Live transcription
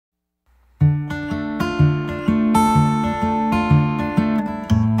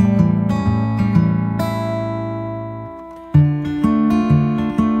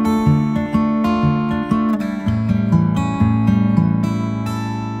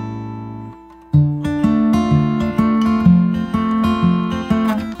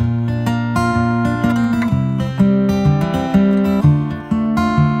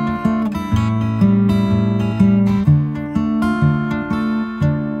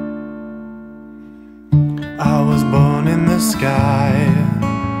in the sky.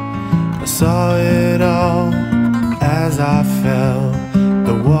 I saw it all as I fell.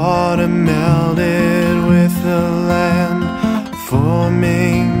 The water melded with the land,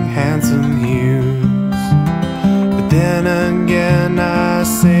 forming handsome hues. But then again I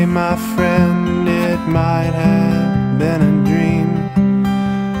say, my friend, it might have been a dream.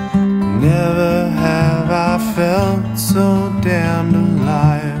 Never have I felt so damned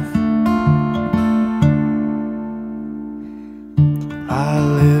alive. I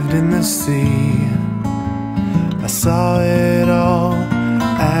lived in the sea, I saw it all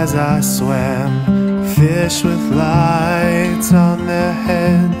as I swam. Fish with lights on their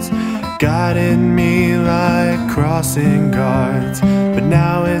heads guided me like crossing guards. But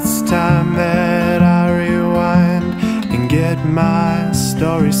now it's time that I rewind and get my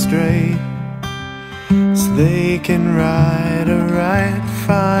story straight, so they can write a right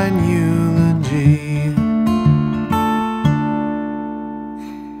fine eulogy.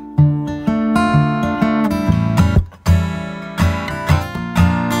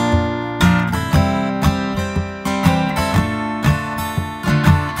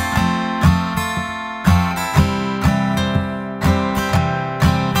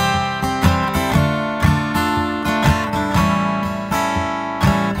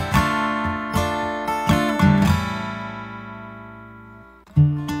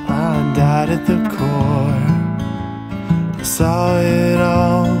 Died at the core. I saw it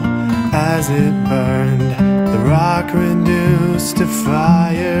all as it burned, the rock reduced to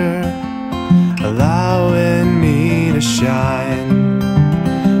fire, allowing me to shine.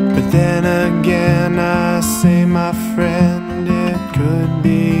 But then again I say, my friend, it could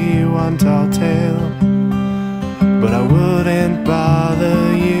be one tall tale. But I wouldn't bother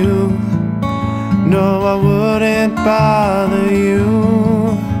you, no, I wouldn't bother you.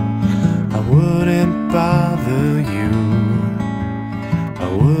 I wouldn't bother you, I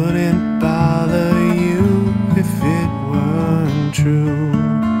wouldn't bother you if it weren't true.